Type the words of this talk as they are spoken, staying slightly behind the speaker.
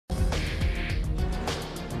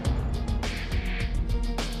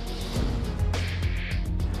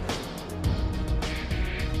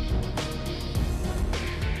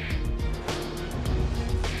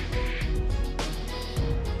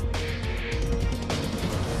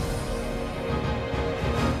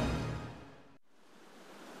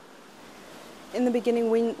in the beginning,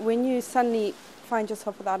 when you suddenly find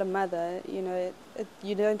yourself without a mother, you know,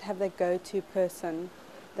 you don't have that go-to person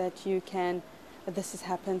that you can, this has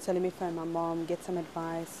happened, so let me phone my mom, get some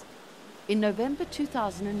advice. In November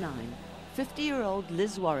 2009, 50-year-old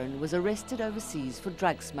Liz Warren was arrested overseas for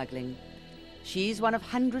drug smuggling. She's one of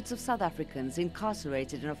hundreds of South Africans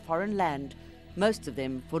incarcerated in a foreign land, most of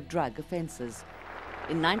them for drug offences.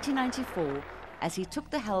 In 1994, as he took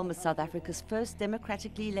the helm as South Africa's first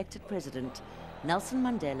democratically elected president, Nelson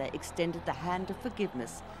Mandela extended the hand of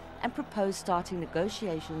forgiveness and proposed starting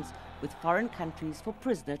negotiations with foreign countries for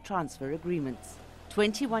prisoner transfer agreements.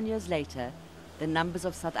 21 years later, the numbers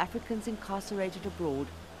of South Africans incarcerated abroad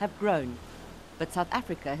have grown, but South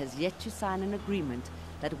Africa has yet to sign an agreement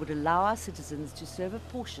that would allow our citizens to serve a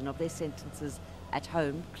portion of their sentences at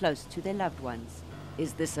home close to their loved ones.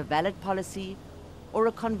 Is this a valid policy or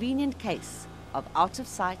a convenient case of out of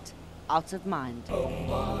sight, out of mind?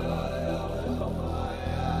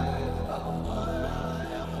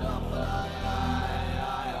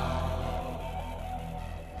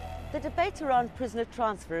 The debate around prisoner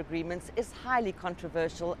transfer agreements is highly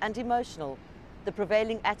controversial and emotional. The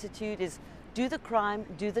prevailing attitude is do the crime,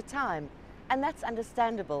 do the time. And that's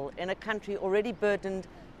understandable in a country already burdened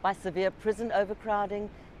by severe prison overcrowding,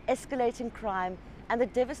 escalating crime, and the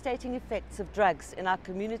devastating effects of drugs in our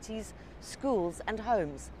communities, schools, and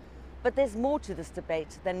homes. But there's more to this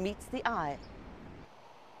debate than meets the eye.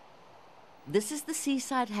 This is the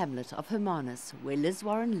seaside hamlet of Hermanus, where Liz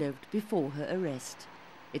Warren lived before her arrest.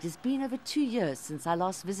 It has been over 2 years since I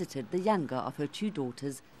last visited the younger of her 2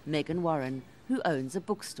 daughters, Megan Warren, who owns a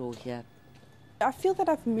bookstore here. I feel that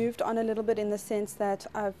I've moved on a little bit in the sense that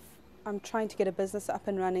I'm trying to get a business up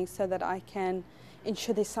and running so that I can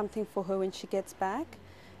ensure there's something for her when she gets back.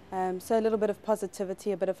 So a little bit of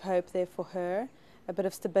positivity, a bit of hope there for her, a bit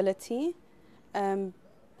of stability.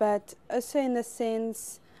 But also in the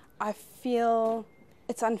sense, I feel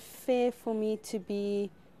it's unfair for me to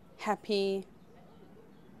be happy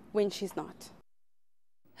when she's not.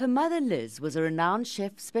 Her mother Liz was a renowned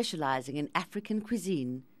chef specializing in African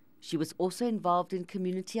cuisine. She was also involved in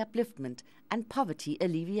community upliftment and poverty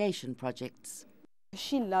alleviation projects.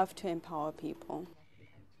 She loved to empower people.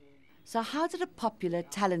 So how did a popular,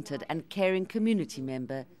 talented and caring community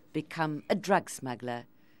member become a drug smuggler?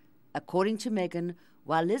 According to Megan,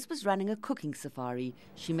 while Liz was running a cooking safari,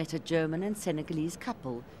 she met a German and Senegalese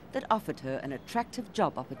couple that offered her an attractive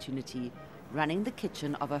job opportunity, running the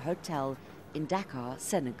kitchen of a hotel in Dakar,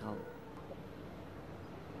 Senegal.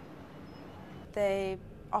 They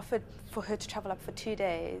offered for her to travel up for 2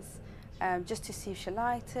 days just to see if she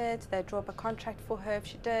liked it. They'd draw up a contract for her if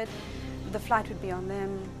she did. The flight would be on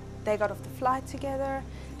them. They got off the flight together.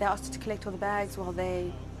 They asked her to collect all the bags while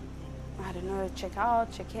they, I don't know, check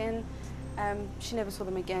out, check in. She never saw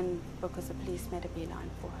them again because the police made a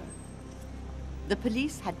beeline for her. The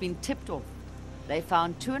police had been tipped off. They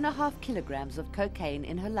found 2.5 kilograms of cocaine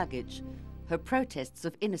in her luggage. Her protests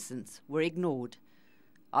of innocence were ignored.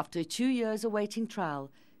 After 2 years awaiting trial,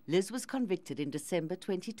 Liz was convicted in December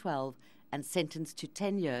 2012 and sentenced to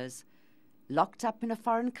 10 years. Locked up in a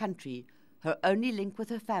foreign country, her only link with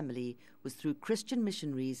her family was through Christian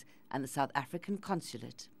missionaries and the South African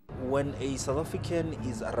consulate. When a South African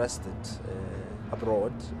is arrested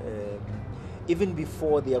abroad, even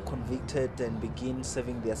before they are convicted and begin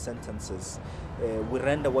serving their sentences, we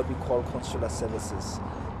render what we call consular services.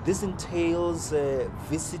 This entails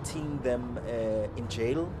visiting them in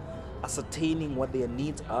jail, ascertaining what their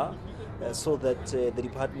needs are, so that the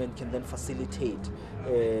department can then facilitate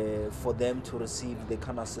for them to receive the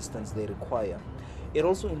kind of assistance they require. It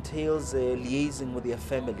also entails liaising with their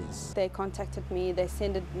families. They contacted me, they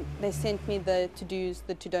sent me the to-dos,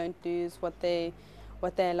 the to-don't-dos, what they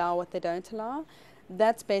allow, what they don't allow.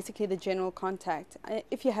 That's basically the general contact.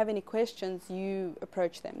 If you have any questions, you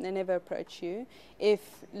approach them. They never approach you.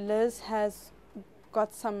 If Liz has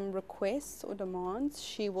got some requests or demands,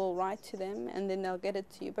 she will write to them and then they'll get it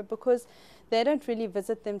to you. But because they don't really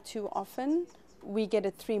visit them too often, we get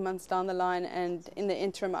it 3 months down the line, and in the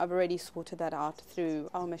interim I've already sorted that out through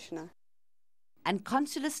our missioner. And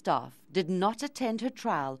consular staff did not attend her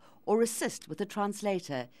trial or assist with a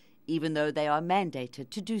translator, even though they are mandated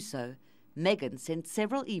to do so. Megan sent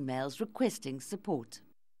several emails requesting support.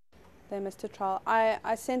 They missed a trial.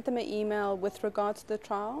 I sent them an email with regard to the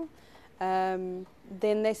trial. Then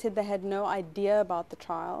they said they had no idea about the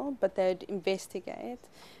trial, but they'd investigate.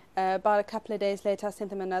 About a couple of days later, I sent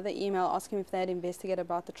them another email asking if they'd investigate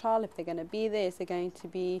about the trial, if they're going to be there, is there going to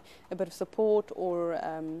be a bit of support or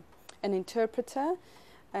an interpreter.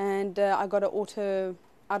 And I got an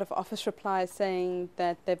out-of-office reply saying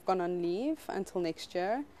that they've gone on leave until next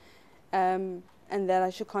year. and that I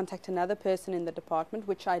should contact another person in the department,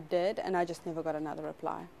 which I did, and I just never got another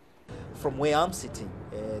reply. From where I'm sitting,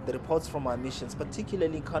 the reports from our missions,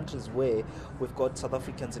 particularly in countries where we've got South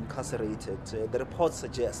Africans incarcerated, the reports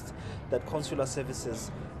suggest that consular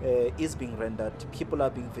services is being rendered, people are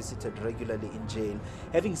being visited regularly in jail.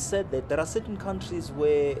 Having said that, there are certain countries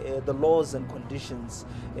where the laws and conditions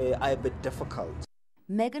are a bit difficult.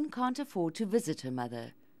 Megan can't afford to visit her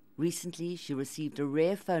mother. Recently, she received a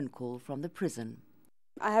rare phone call from the prison.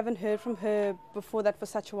 I haven't heard from her before that for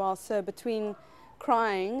such a while, so between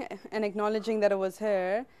crying and acknowledging that it was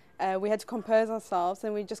her, we had to compose ourselves,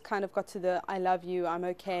 and we just kind of got to the "I love you, I'm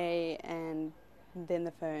okay," and then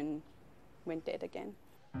the phone went dead again.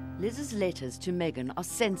 Liz's letters to Megan are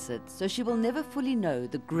censored, so she will never fully know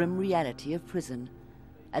the grim reality of prison.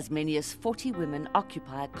 As many as 40 women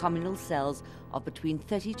occupy communal cells of between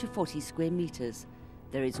 30 to 40 square meters.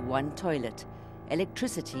 There is one toilet.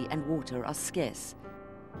 Electricity and water are scarce.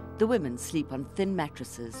 The women sleep on thin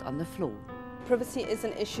mattresses on the floor. Privacy is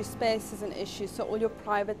an issue, space is an issue, so all your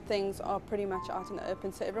private things are pretty much out in the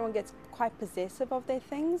open, so everyone gets quite possessive of their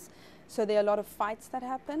things. So there are a lot of fights that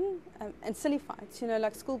happen, and silly fights, you know,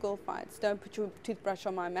 like schoolgirl fights. Don't put your toothbrush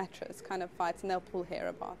on my mattress kind of fights, and they'll pull hair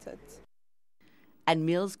about it. And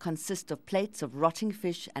meals consist of plates of rotting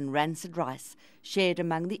fish and rancid rice shared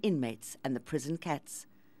among the inmates and the prison cats.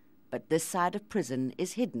 But this side of prison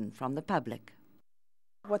is hidden from the public.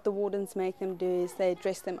 What the wardens make them do is they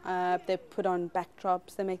dress them up, they put on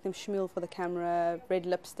backdrops, they make them schmool for the camera, red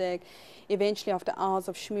lipstick. Eventually, after hours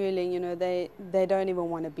of schmooling, you know, they don't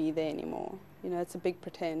even want to be there anymore. You know, it's a big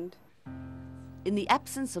pretend. In the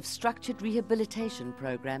absence of structured rehabilitation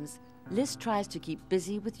programs, Liz tries to keep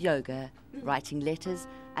busy with yoga, writing letters,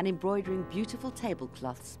 and embroidering beautiful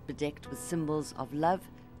tablecloths bedecked with symbols of love,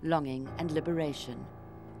 longing, and liberation.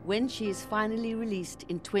 When she is finally released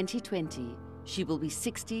in 2020, she will be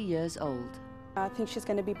 60 years old. I think she's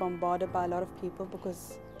going to be bombarded by a lot of people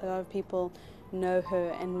because a lot of people know her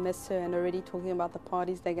and miss her and already talking about the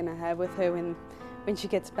parties they're going to have with her when she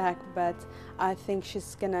gets back. But I think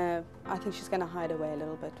she's going to hide away a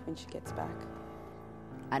little bit when she gets back.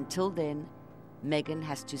 Until then, Megan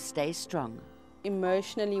has to stay strong.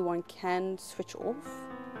 Emotionally, one can switch off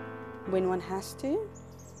when one has to,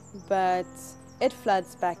 but it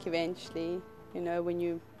floods back eventually, you know, when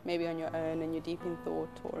you maybe on your own and you're deep in thought,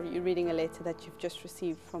 or you're reading a letter that you've just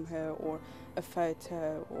received from her, or a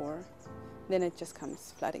photo, or then it just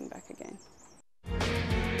comes flooding back again.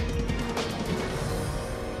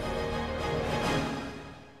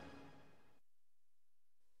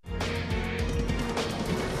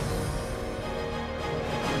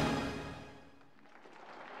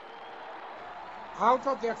 Out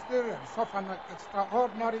of the experience of an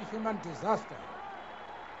extraordinary human disaster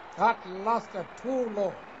that lasted too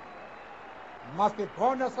long, must be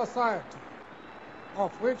born a society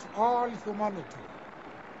of which all humanity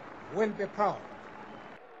will be proud.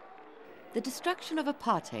 The destruction of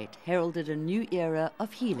apartheid heralded a new era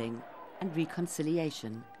of healing and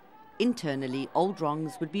reconciliation. Internally, old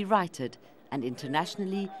wrongs would be righted, and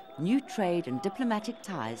internationally, new trade and diplomatic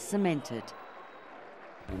ties cemented.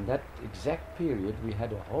 In that exact period, we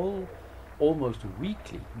had a whole, almost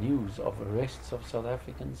weekly news of arrests of South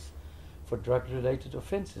Africans for drug-related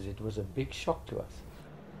offences. It was a big shock to us.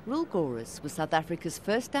 Rul Goris was South Africa's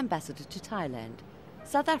first ambassador to Thailand.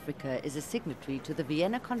 South Africa is a signatory to the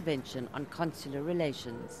Vienna Convention on Consular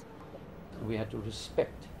Relations. We had to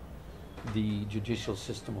respect the judicial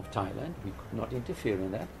system of Thailand. We could not interfere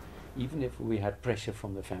in that. Even if we had pressure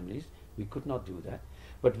from the families, we could not do that.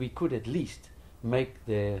 But we could at least make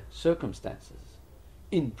their circumstances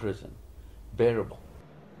in prison bearable.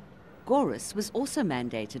 Goris was also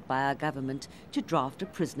mandated by our government to draft a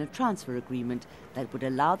prisoner transfer agreement that would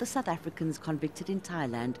allow the South Africans convicted in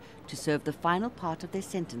Thailand to serve the final part of their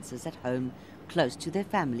sentences at home, close to their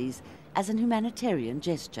families, as an humanitarian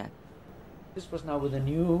gesture. This was now with a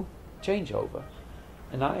new changeover,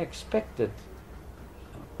 and I expected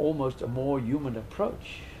almost a more human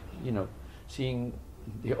approach, you know, seeing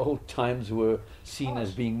the old times were seen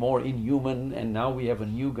as being more inhuman, and now we have a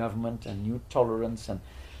new government and new tolerance, and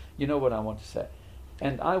you know what I want to say.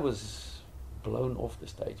 And I was blown off the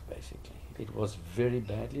stage, basically. It was very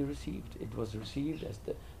badly received. It was received as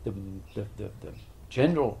the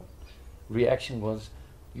general reaction was,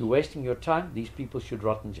 you're wasting your time, these people should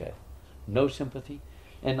rot in jail. No sympathy.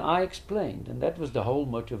 And I explained, and that was the whole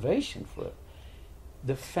motivation for it,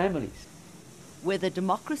 the families. Whether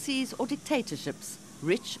democracies or dictatorships,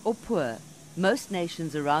 rich or poor, most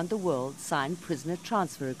nations around the world sign prisoner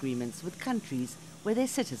transfer agreements with countries where their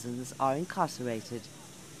citizens are incarcerated.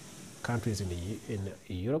 Countries in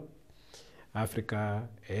Europe, Africa,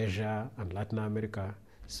 Asia, and Latin America.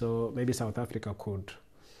 So maybe South Africa could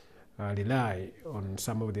rely on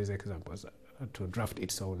some of these examples to draft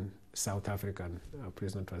its own South African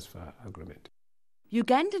prisoner transfer agreement.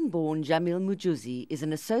 Ugandan-born Jamil Mujuzi is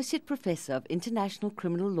an associate professor of international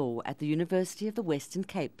criminal law at the University of the Western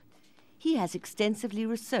Cape. He has extensively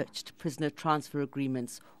researched prisoner transfer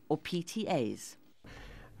agreements, or PTAs.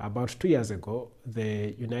 About 2 years ago,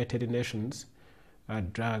 the United Nations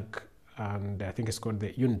drug, and I think it's called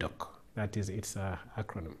the UNDOC, that is its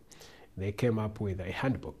acronym. They came up with a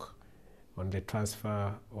handbook on the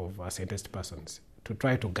transfer of sentenced persons to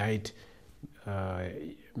try to guide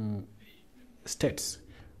states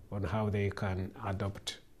on how they can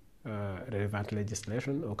adopt relevant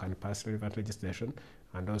legislation or can pass relevant legislation,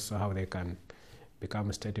 and also how they can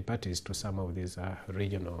become state parties to some of these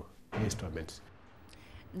regional instruments.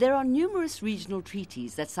 There are numerous regional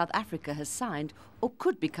treaties that South Africa has signed or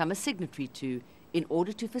could become a signatory to in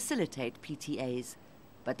order to facilitate PTAs,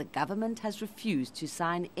 but the government has refused to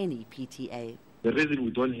sign any PTA. The reason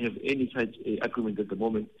we don't have any such agreement at the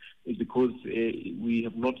moment is because we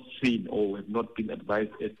have not seen or have not been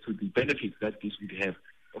advised as to the benefits that this would have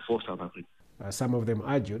for South Africa. Some of them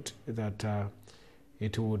argued that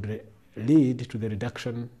it would lead to the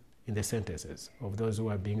reduction in the sentences of those who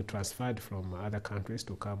are being transferred from other countries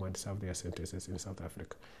to come and serve their sentences in South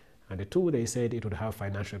Africa. And two, they said it would have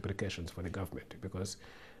financial implications for the government because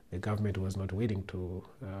the government was not willing to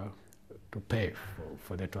pay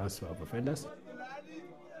for the transfer of offenders.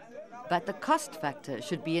 But the cost factor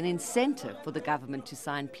should be an incentive for the government to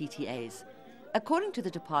sign PTAs. According to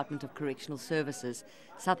the Department of Correctional Services,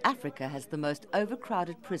 South Africa has the most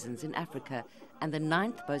overcrowded prisons in Africa and the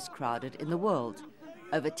 9th most crowded in the world.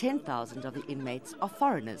 Over 10,000 of the inmates are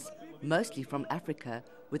foreigners, mostly from Africa,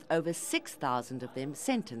 with over 6,000 of them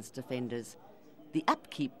sentenced offenders. The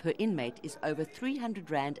upkeep per inmate is over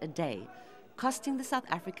 300 rand a day, costing the South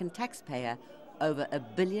African taxpayer over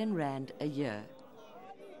R1 billion a year.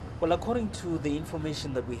 Well, according to the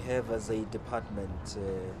information that we have as a department,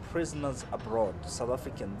 prisoners abroad, South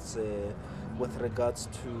Africans, with regards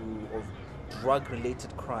to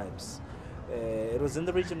drug-related crimes, it was in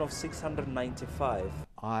the region of 695.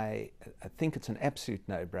 I think it's an absolute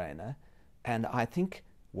no-brainer, and I think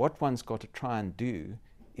what one's got to try and do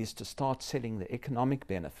is to start selling the economic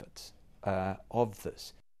benefits of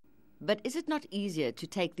this. But is it not easier to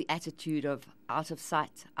take the attitude of out of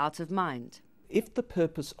sight, out of mind? If the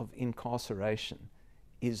purpose of incarceration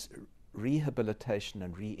is rehabilitation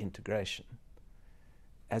and reintegration,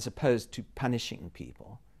 as opposed to punishing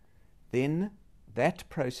people, then that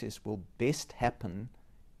process will best happen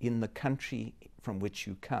in the country from which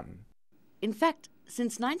you come. In fact,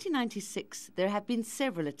 since 1996, there have been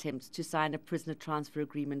several attempts to sign a prisoner transfer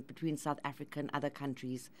agreement between South Africa and other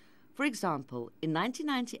countries. For example, in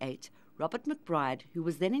 1998, Robert McBride, who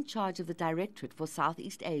was then in charge of the Directorate for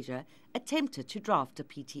Southeast Asia, attempted to draft a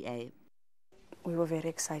PTA. We were very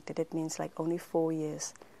excited. It means like only 4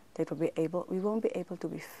 years that we won't be able to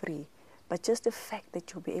be free. But just the fact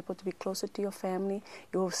that you'll be able to be closer to your family,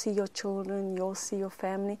 you'll see your children, you'll see your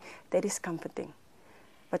family, that is comforting.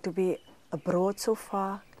 But to be abroad so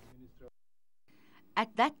far.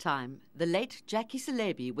 At that time, the late Jackie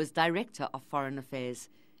Selebi was Director of Foreign Affairs.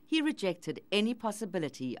 He rejected any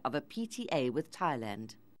possibility of a PTA with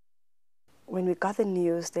Thailand. When we got the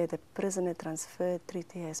news that the prisoner transfer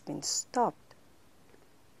treaty has been stopped,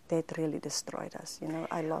 that really destroyed us. You know,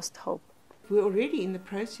 I lost hope. We're already in the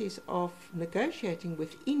process of negotiating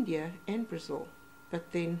with India and Brazil,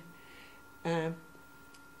 but then Mr.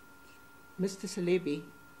 Selebi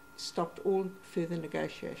stopped all further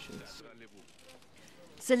negotiations.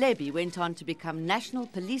 Selebi went on to become National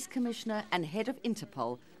Police Commissioner and head of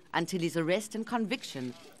Interpol until his arrest and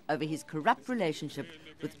conviction over his corrupt relationship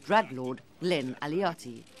with drug lord Glenn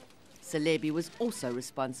Aliotti. Selebi was also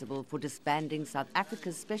responsible for disbanding South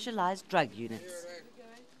Africa's specialized drug units.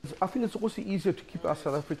 I think it's also easier to keep our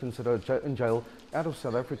South Africans that are in jail out of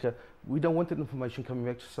South Africa. We don't want that information coming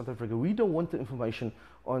back to South Africa. We don't want the information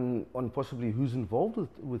on possibly who's involved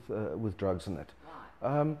with drugs and that.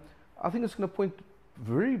 I think it's going to point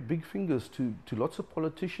very big fingers to lots of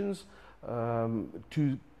politicians,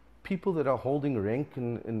 to people that are holding rank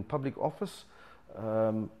in public office,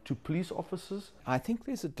 to police officers. I think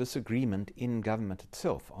there's a disagreement in government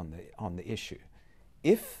itself on the issue.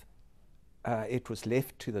 If it was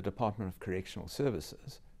left to the Department of Correctional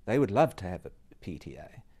Services, they would love to have a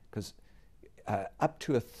PTA, because up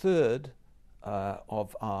to 1/3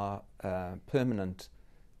 of our permanent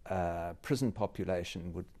prison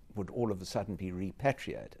population would all of a sudden be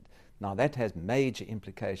repatriated. Now that has major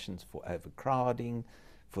implications for overcrowding,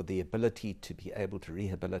 for the ability to be able to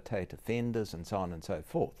rehabilitate offenders and so on and so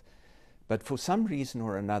forth. But for some reason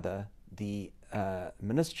or another, the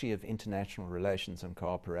Ministry of International Relations and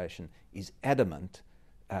Cooperation is adamant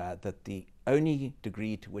that the only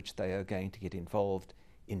degree to which they are going to get involved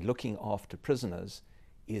in looking after prisoners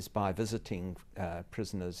is by visiting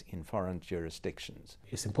prisoners in foreign jurisdictions.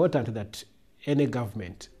 It's important that any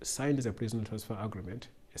government signs a prisoner transfer agreement,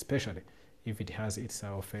 especially if it has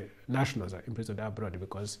itself nationals imprisoned abroad,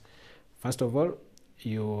 because first of all,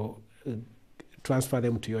 you transfer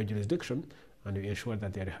them to your jurisdiction and you ensure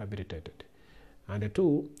that they are rehabilitated. And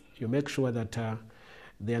two, you make sure that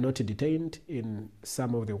they are not detained in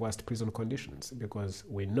some of the worst prison conditions, because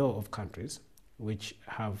we know of countries which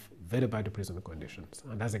have very bad prison conditions.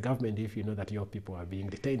 And as a government, if you know that your people are being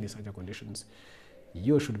detained in such conditions,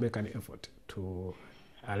 you should make an effort to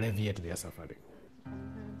alleviate their suffering.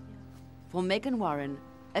 For Megan Warren,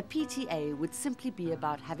 a PTA would simply be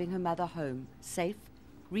about having her mother home, safe,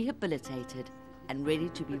 rehabilitated, and ready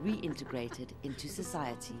to be reintegrated into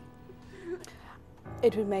society.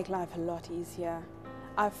 It would make life a lot easier.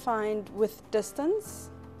 I find with distance,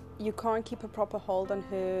 you can't keep a proper hold on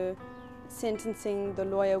her. Sentencing, the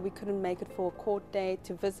lawyer, we couldn't make it for a court date.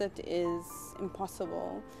 To visit is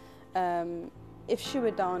impossible. If she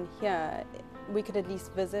were down here, we could at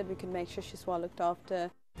least visit, we could make sure she's well looked after.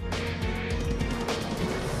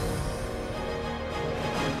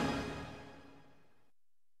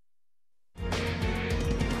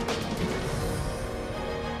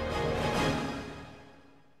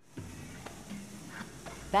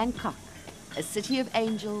 Bangkok, a city of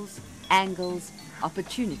angels, angles,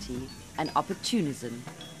 opportunity, and opportunism.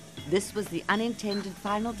 This was the unintended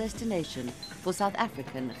final destination for South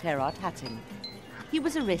African Gerard Hatting. He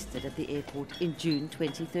was arrested at the airport in June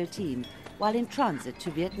 2013 while in transit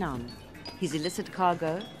to Vietnam. His illicit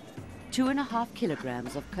cargo, 2.5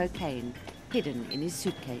 kilograms of cocaine hidden in his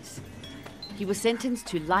suitcase. He was sentenced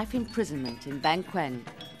to life imprisonment in Bang Kwang,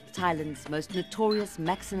 Thailand's most notorious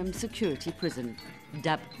maximum security prison,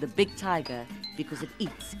 dubbed the Big Tiger because it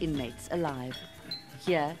eats inmates alive.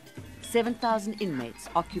 Here, 7,000 inmates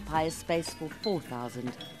occupy a space for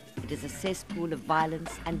 4,000. It is a cesspool of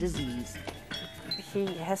violence and disease. He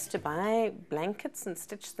has to buy blankets and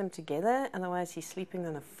stitch them together, otherwise he's sleeping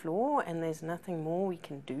on the floor and there's nothing more we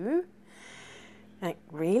can do. Like,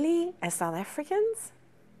 really? As South Africans?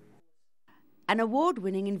 An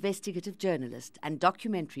award-winning investigative journalist and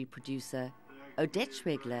documentary producer, Odette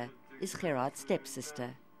Schwegler is Gerard's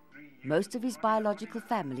stepsister. Most of his biological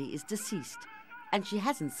family is deceased, and she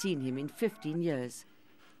hasn't seen him in 15 years.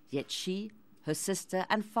 Yet she, her sister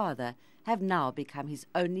and father have now become his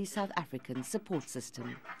only South African support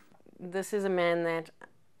system. This is a man that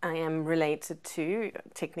I am related to,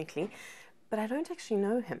 technically, but I don't actually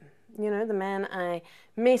know him. You know, the man I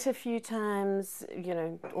met a few times, you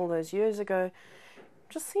know, all those years ago,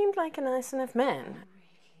 just seemed like a nice enough man.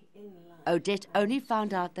 Odette only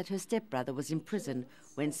found out that her stepbrother was in prison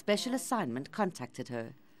when Special Assignment contacted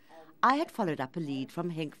her. I had followed up a lead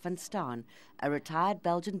from Henk van Staan, a retired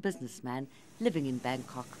Belgian businessman living in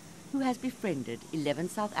Bangkok, who has befriended 11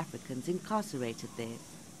 South Africans incarcerated there.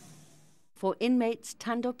 For inmates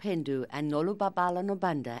Tando Pendu and Nolu Babala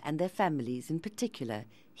Nobanda and their families in particular,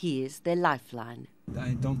 he is their lifeline.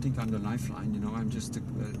 I don't think I'm the lifeline, you know, I'm just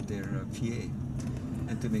their PA.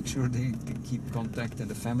 And to make sure they can keep contact and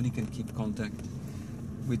the family can keep contact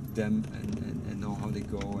with them and know how they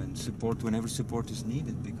go and support whenever support is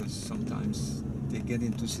needed, because sometimes they get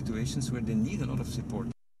into situations where they need a lot of support.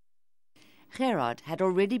 Gerard had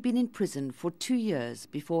already been in prison for 2 years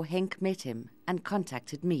before Henk met him and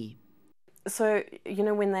contacted me. So, you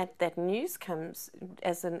know, when that news comes,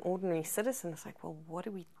 as an ordinary citizen, it's like, well, what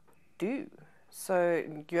do we do? So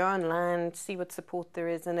you go online, see what support there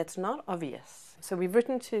is, and it's not obvious. So we've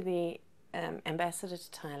written to the ambassador to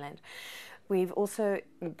Thailand. We've also,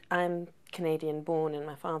 I'm Canadian born and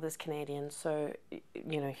my father's Canadian, so,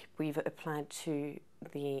 you know, we've applied to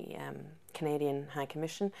the Canadian High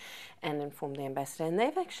Commission and informed the ambassador, and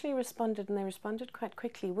they've actually responded, and they responded quite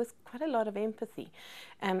quickly with quite a lot of empathy.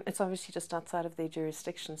 It's obviously just outside of their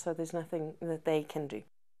jurisdiction, so there's nothing that they can do.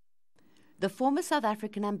 The former South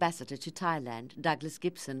African ambassador to Thailand, Douglas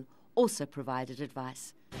Gibson, also provided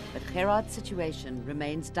advice, but Gerard's situation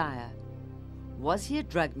remains dire. Was he a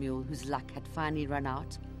drug mule whose luck had finally run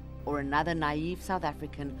out, or another naive South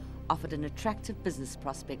African offered an attractive business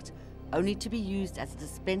prospect only to be used as a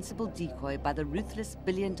dispensable decoy by the ruthless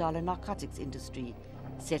billion-dollar narcotics industry,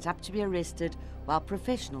 set up to be arrested while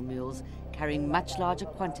professional mules carrying much larger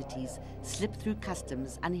quantities slip through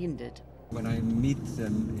customs unhindered. When I meet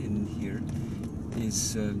them in here,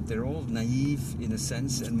 they're all naive in a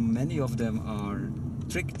sense, and many of them are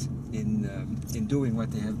tricked in doing what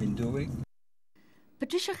they have been doing.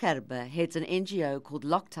 Patricia Gerber heads an NGO called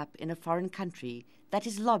Locked Up in a Foreign Country that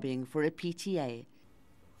is lobbying for a PTA.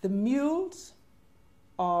 The mules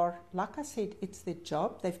are, like I said, it's their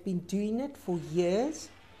job. They've been doing it for years.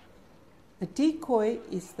 A decoy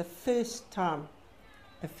is the first-time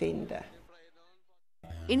offender.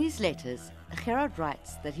 In his letters, Gerard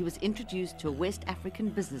writes that he was introduced to a West African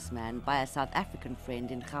businessman by a South African friend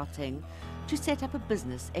in Gauteng to set up a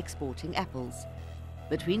business exporting apples.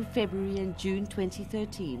 Between February and June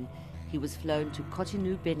 2013, he was flown to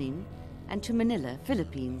Cotonou, Benin, and to Manila,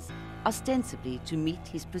 Philippines, ostensibly to meet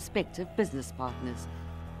his prospective business partners.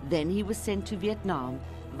 Then he was sent to Vietnam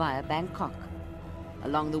via Bangkok.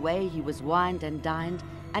 Along the way, he was wined and dined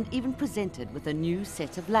and even presented with a new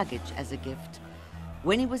set of luggage as a gift.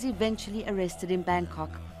 When he was eventually arrested in Bangkok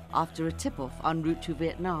after a tip-off en route to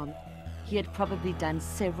Vietnam, he had probably done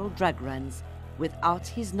several drug runs without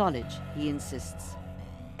his knowledge, he insists.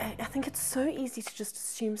 I think it's so easy to just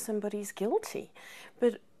assume somebody's guilty,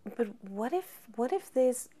 but what if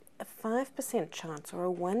there's a 5% chance or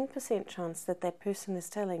a 1% chance that that person is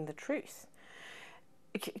telling the truth?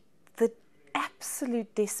 The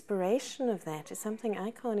absolute desperation of that is something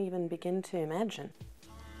I can't even begin to imagine.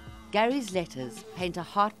 Gary's letters paint a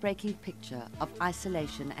heartbreaking picture of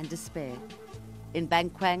isolation and despair. In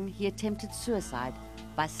Bangkwang, he attempted suicide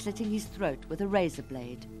by slitting his throat with a razor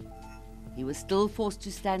blade. He was still forced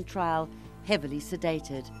to stand trial, heavily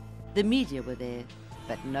sedated. The media were there,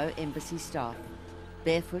 but no embassy staff.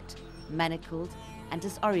 Barefoot, manacled, and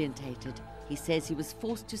disorientated, he says he was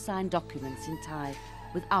forced to sign documents in Thai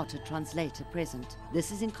without a translator present.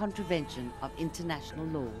 This is in contravention of international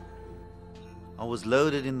law. I was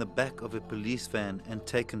loaded in the back of a police van and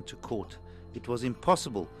taken to court. It was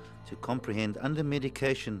impossible to comprehend. Under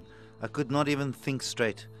medication, I could not even think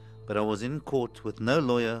straight, but I was in court with no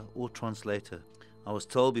lawyer or translator. I was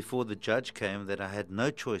told before the judge came that I had no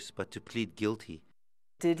choice but to plead guilty.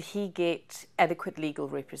 Did he get adequate legal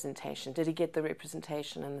representation? Did he get the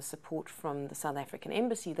representation and the support from the South African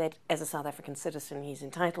embassy that, as a South African citizen, he's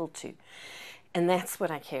entitled to? And that's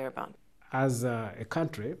what I care about. As a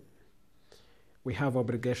country, we have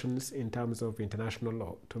obligations in terms of international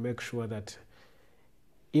law to make sure that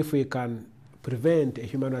if we can prevent a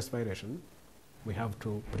human rights violation, we have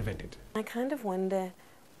to prevent it. I kind of wonder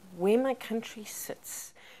where my country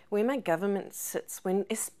sits, where my government sits,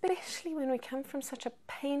 especially when we come from such a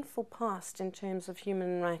painful past in terms of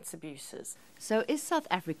human rights abuses. So is South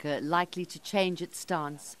Africa likely to change its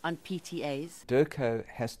stance on PTAs? DIRCO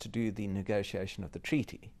has to do the negotiation of the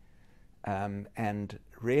treaty. And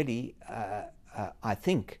really, I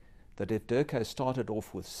think that if DIRCO started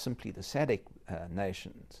off with simply the SADC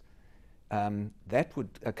nations, that would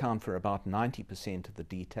account for about 90% of the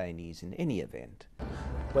detainees in any event.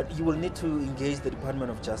 But you will need to engage the Department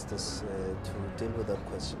of Justice to deal with that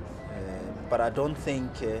question. But I don't think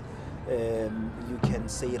you can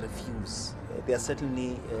say refuse. There are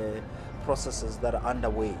certainly processes that are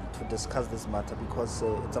underway to discuss this matter, because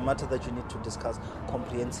it's a matter that you need to discuss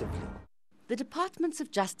comprehensively. The Departments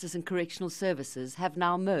of Justice and Correctional Services have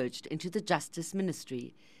now merged into the Justice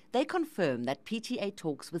Ministry. They confirm that PTA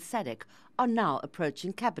talks with SADC are now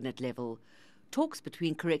approaching cabinet level. Talks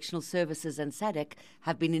between Correctional Services and SADC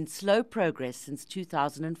have been in slow progress since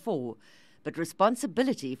 2004, but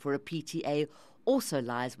responsibility for a PTA also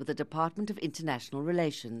lies with the Department of International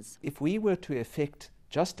Relations. If we were to effect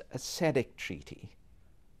just a SADC treaty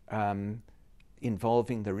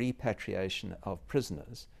involving the repatriation of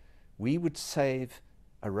prisoners, we would save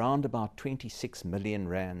around about 26 million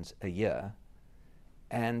rands a year,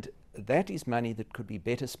 and that is money that could be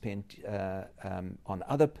better spent on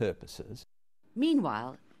other purposes.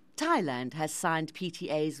 Meanwhile, Thailand has signed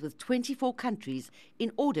PTAs with 24 countries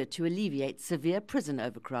in order to alleviate severe prison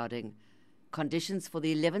overcrowding. Conditions for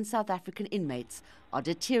the 11 South African inmates are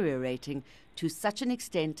deteriorating to such an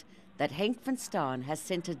extent that Henk van Staan has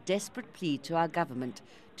sent a desperate plea to our government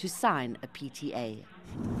to sign a PTA.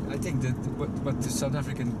 I think that what the South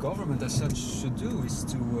African government as such should do is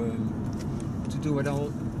to do what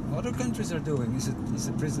all other countries are doing, is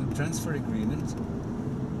a prison transfer agreement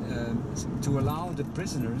to allow the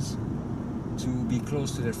prisoners to be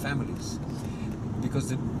close to their families. Because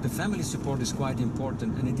the family support is quite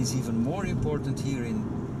important, and it is even more important here in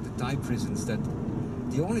the Thai prisons that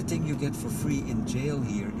the only thing you get for free in jail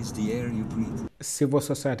here is the air you breathe. Civil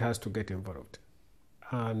society has to get involved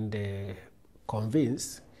and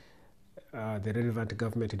convince the relevant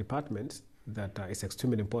government departments that it's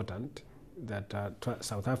extremely important that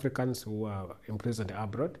South Africans who are imprisoned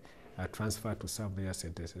abroad are transferred to serve their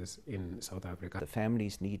sentences in South Africa. The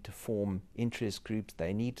families need to form interest groups.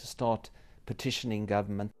 They need to start petitioning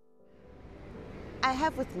government. I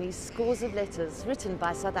have with me scores of letters written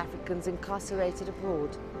by South Africans incarcerated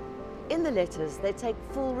abroad. In the letters, they take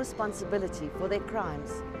full responsibility for their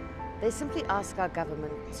crimes. They simply ask our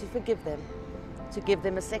government to forgive them, to give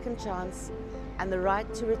them a second chance and the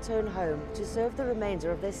right to return home to serve the remainder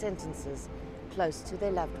of their sentences close to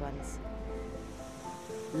their loved ones.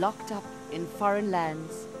 Locked up in foreign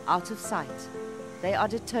lands, out of sight, they are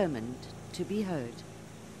determined to be heard.